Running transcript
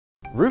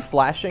Roof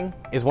flashing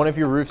is one of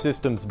your roof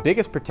system's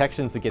biggest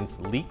protections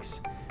against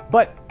leaks,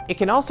 but it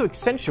can also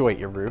accentuate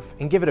your roof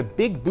and give it a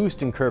big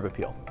boost in curb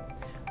appeal.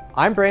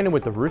 I'm Brandon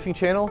with the Roofing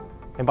Channel,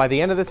 and by the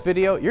end of this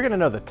video, you're going to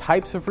know the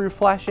types of roof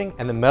flashing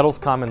and the metals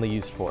commonly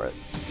used for it.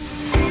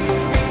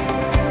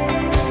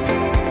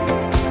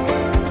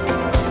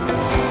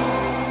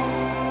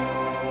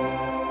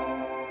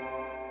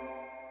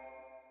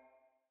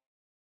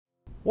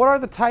 What are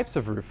the types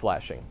of roof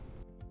flashing?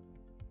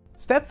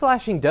 Step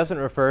flashing doesn't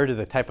refer to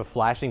the type of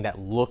flashing that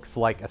looks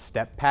like a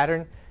step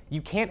pattern. You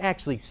can't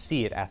actually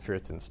see it after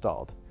it's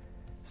installed.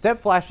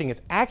 Step flashing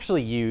is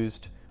actually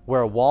used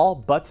where a wall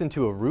butts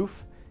into a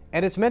roof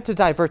and is meant to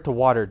divert the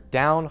water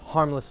down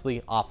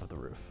harmlessly off of the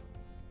roof.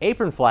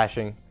 Apron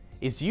flashing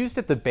is used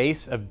at the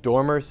base of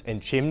dormers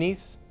and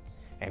chimneys,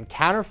 and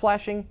counter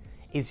flashing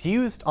is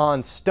used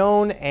on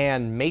stone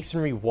and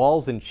masonry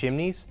walls and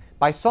chimneys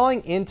by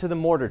sawing into the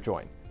mortar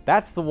joint.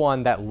 That's the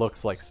one that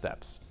looks like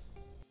steps.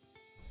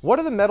 What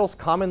are the metals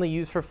commonly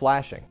used for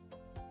flashing?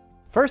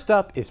 First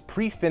up is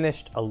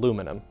pre-finished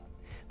aluminum.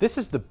 This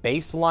is the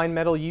baseline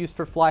metal used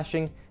for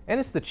flashing, and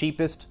it's the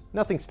cheapest,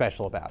 nothing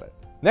special about it.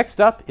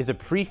 Next up is a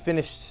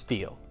pre-finished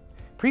steel.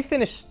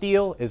 Pre-finished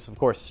steel is of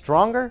course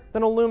stronger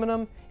than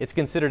aluminum. It's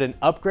considered an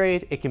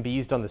upgrade. It can be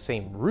used on the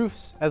same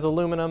roofs as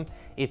aluminum.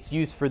 It's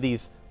used for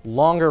these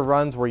longer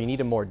runs where you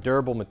need a more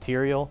durable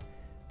material,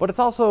 but it's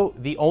also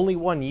the only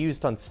one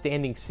used on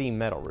standing seam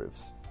metal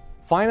roofs.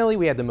 Finally,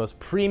 we have the most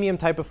premium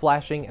type of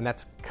flashing, and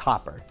that's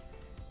copper.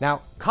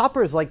 Now,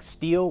 copper is like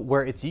steel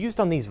where it's used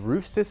on these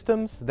roof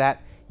systems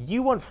that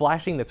you want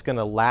flashing that's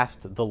gonna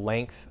last the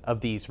length of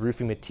these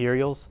roofing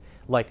materials,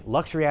 like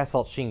luxury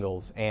asphalt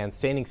shingles and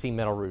standing seam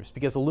metal roofs,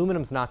 because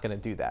aluminum's not gonna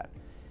do that.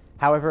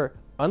 However,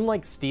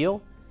 unlike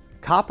steel,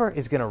 copper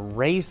is gonna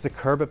raise the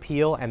curb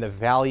appeal and the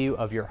value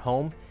of your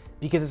home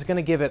because it's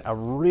gonna give it a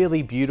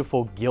really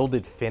beautiful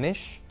gilded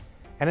finish,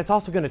 and it's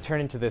also gonna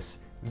turn into this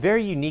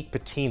very unique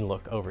patine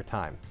look over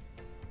time.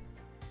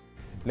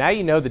 Now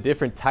you know the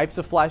different types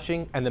of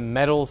flashing and the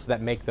metals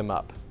that make them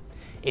up.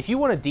 If you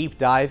want to deep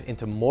dive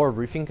into more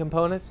roofing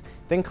components,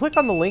 then click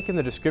on the link in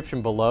the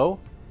description below.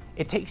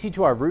 It takes you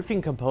to our roofing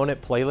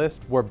component playlist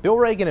where Bill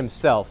Reagan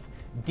himself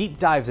deep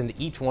dives into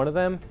each one of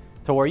them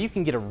to where you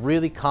can get a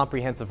really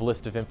comprehensive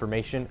list of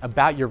information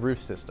about your roof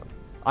system.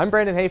 I'm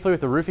Brandon Hafeli with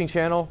the Roofing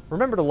Channel.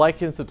 Remember to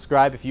like and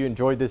subscribe if you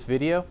enjoyed this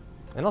video,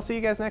 and I'll see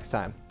you guys next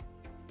time.